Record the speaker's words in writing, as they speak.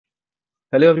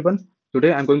Hello everyone.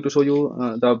 Today I'm going to show you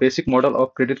the basic model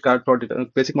of credit card fraud,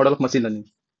 basic model of machine learning,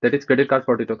 that is credit card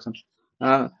fraud detection.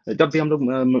 जब भी हम लोग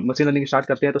machine learning start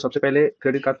करते हैं तो सबसे पहले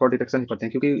credit card fraud detection ही पढ़ते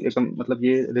हैं क्योंकि एकदम मतलब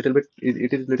ये little bit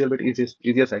it is little bit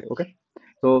easier side. Okay,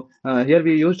 so here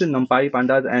we used numpy,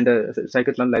 pandas, and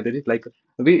scikit-learn libraries. Like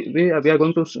we are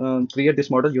going to create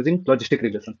this model using logistic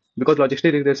regression because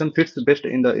logistic regression fits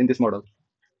best in this model,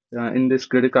 in this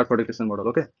credit card fraud detection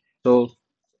model. Okay, so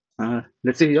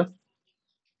let's see here.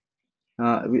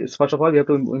 First of all, we have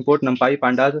to import numpy,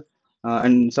 pandas,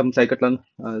 and some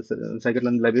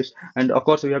scikit-learn libraries, and of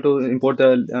course we have to import the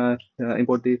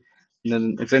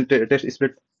test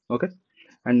split. Okay,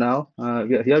 and now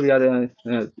here we are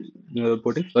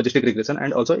importing logistic regression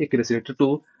and also accuracy rate to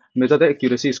measure the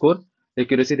accuracy score,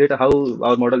 accuracy rate, how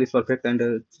our model is perfect and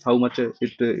how much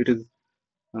it is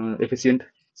efficient.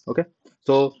 Okay,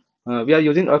 so we are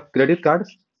using a credit card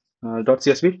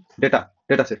 .csv data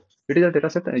set. It is a data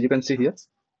set, you can see here.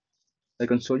 I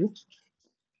can show you.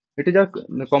 It is a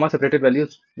comma separated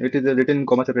values. It is written in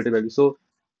comma separated values. So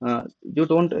you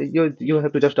don't you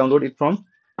have to just download it from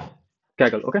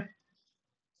Kaggle. Okay.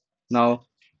 Now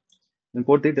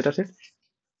import the dataset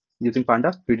using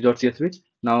panda pd.csv.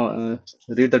 Now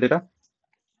read the data.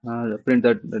 Print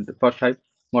the first type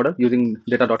model using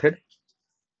data.head.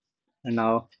 And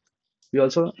now we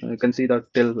also can see the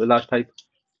till last type.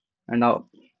 And now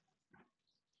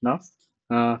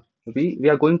we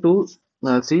are going to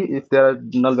see if there are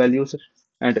null values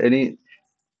and any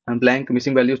blank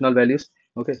missing values, null values.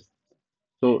 Okay,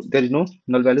 so there is no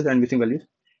null values and missing values.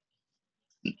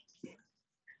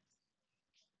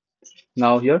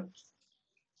 Now here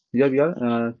we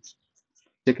are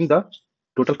checking the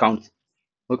total counts.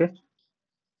 Okay,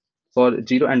 for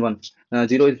 0 and 1.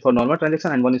 0 is for normal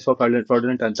transaction and 1 is for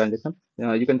fraudulent transaction.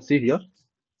 You can see here,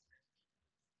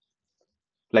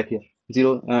 like here,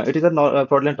 0 it is a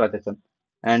fraudulent transaction,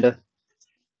 and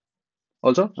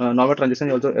also normal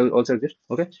transaction also exists.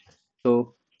 Okay,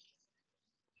 so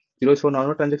 0 is for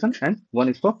normal transaction and 1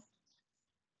 is for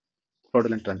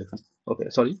fraudulent transaction. Okay,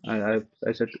 sorry, I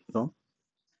said wrong.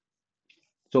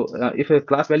 So if a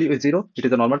class value is 0, it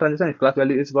is a normal transaction. If class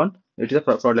value is 1, it is a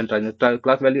fraudulent transaction.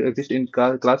 Class value exists in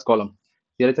class column.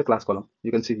 Here is a class column.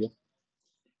 You can see here.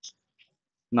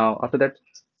 Now after that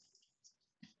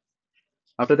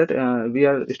we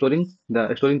are storing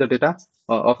the data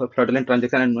of a fraudulent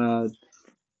transaction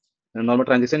and normal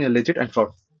transaction in legit and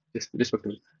fraud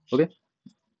respectively. Okay.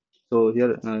 So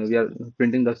here we are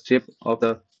printing the shape or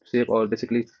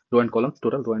basically row and columns,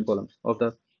 total row and columns of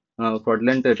the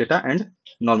fraudulent data and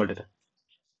normal data.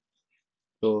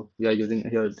 So we are using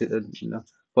here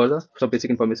for the some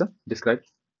basic information describe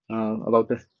about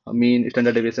the mean,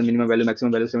 standard deviation, minimum value,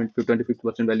 maximum value,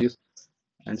 25% values,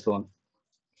 and so on.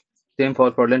 Same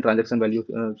for fraudulent transaction value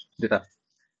data.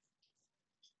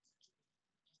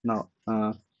 Now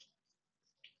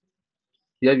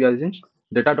here we are using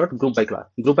data dot group by class,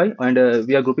 group by, and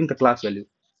we are grouping the class value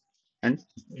and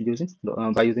using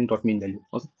by using dot mean value.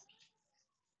 Okay.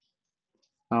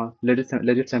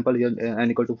 Legit sample here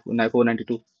n equal to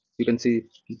 492. You can see.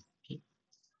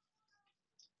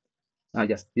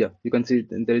 Yes, yeah, you can see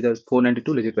there is a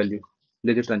 492 legit value,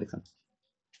 legit transaction.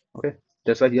 Okay,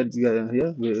 that's why here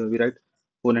we write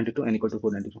 492 n equal to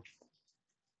 492.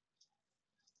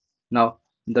 Now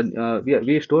the we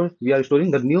are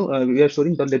storing the new we are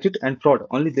storing the legit and fraud,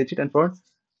 only legit and fraud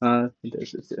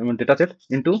data set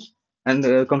into and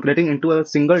calculating into a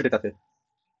single data set.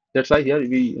 That's why here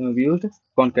we used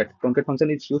concat. Concat function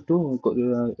is used to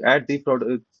add the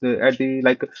add the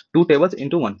like two tables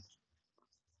into one,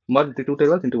 merge the two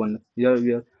tables into one. Here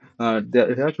we are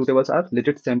here two tables are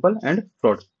legit sample and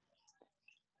fraud.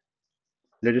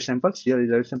 Legit samples, here is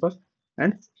legit sample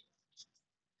and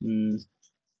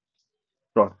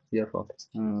fraud. Here fraud.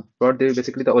 Fraud is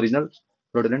basically the original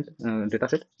fraudulent data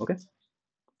set. Okay.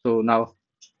 So now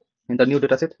in the new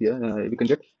data set here we can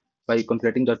get by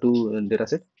calculating the two data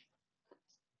set.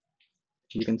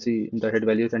 You can see the head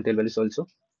values and tail values also.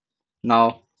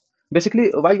 Now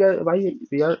basically why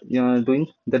we are doing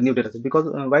the new data set, because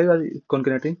why are we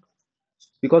calculating?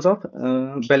 Because of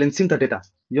balancing the data.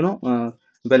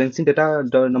 Balancing data,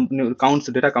 the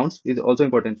data counts is also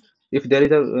important. If there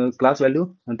is a class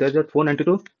value and there is a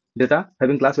 492 data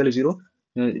having class value 0,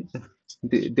 there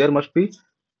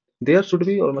should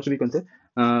be or must be, you can say,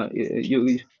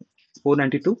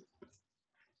 492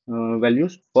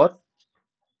 values for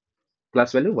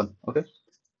class value 1. Okay,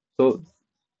 so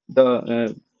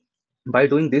the by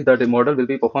doing this, the model will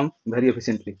be performed very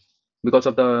efficiently because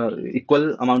of the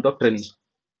equal amount of training,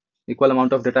 equal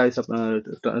amount of data is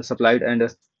supplied and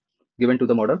given to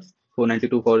the model.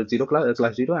 492 for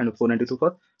class 0, and 492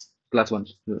 for class 1.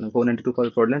 492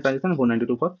 for fraudulent transaction, and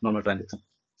 492 for normal transaction.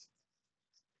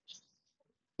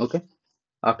 Okay.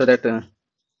 After that,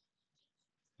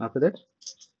 after that,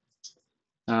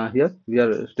 here we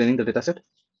are training the dataset.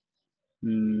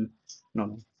 No,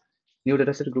 no. New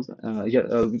dataset group.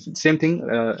 Yeah, same thing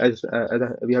as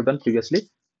we have done previously.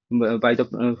 By the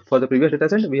for the previous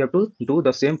dataset, we have to do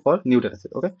the same for new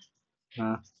dataset. Okay.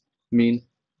 Uh, Mean.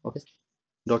 Okay.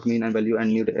 Dot mean and value, and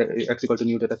new x equal to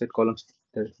new dataset columns.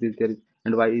 There is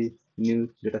and y new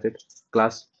dataset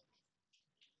class.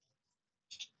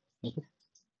 Okay.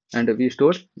 And we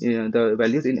stored the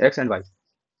values in x and y.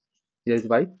 Here is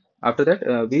y. After that,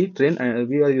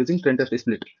 we are using train test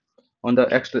split on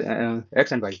the x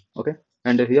and y. Okay.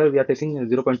 And here we are taking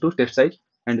 0.2 test size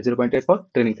and 0.8 for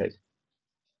training size.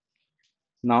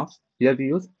 Now here we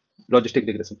use logistic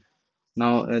regression.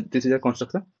 Now this is a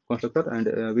constructor,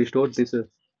 and we stored this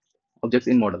objects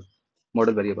in model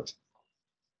variables.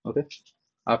 Okay.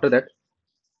 After that,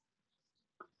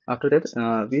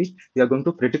 we are going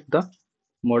to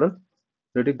model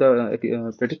predict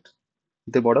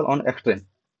the model on x train.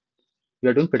 We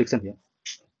are doing prediction here.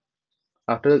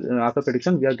 After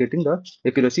prediction, we are getting the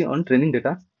accuracy on training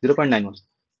data 0.91.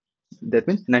 That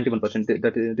means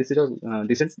 91%. This is a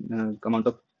decent amount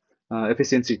of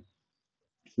efficiency.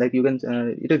 Like you can,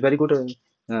 it is very good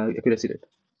accuracy rate.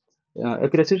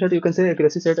 Accuracy rate, you can say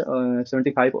accuracy rate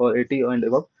 75 or 80 and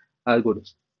above are good.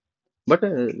 But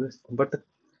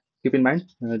keep in mind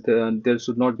there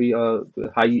should not be a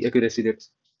high accuracy rates.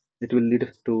 It will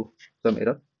lead to some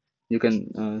error. You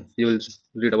will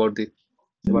read about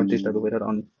this type of error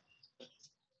on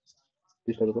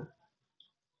this type of error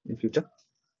in future.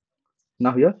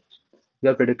 Now here we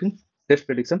are predicting test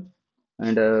prediction,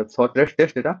 and for test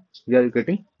data we are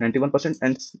getting 91%,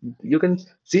 and you can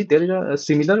see there is a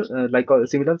similar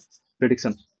similar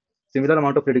prediction, similar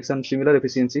amount of prediction, similar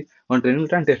efficiency on training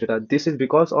data and test data. This is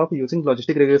because of using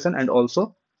logistic regression, and uh,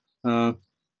 also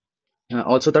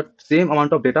the same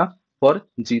amount of data for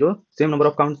zero, same number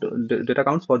of data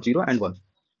counts for 0 and 1.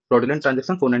 Fraudulent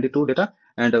transaction 492 data,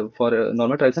 and for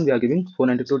normal transaction we are giving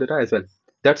 492 data as well.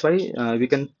 That's why we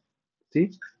can see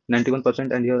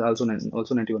 91%, and here also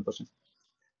 91%.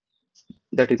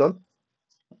 That is all.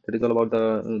 That is all about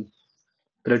the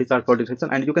credit card fraud detection,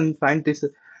 and you can find this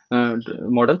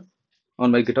model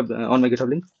on my GitHub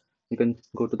link. You can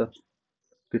go to the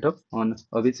GitHub on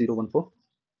Avi 014.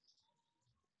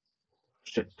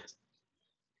 Shit.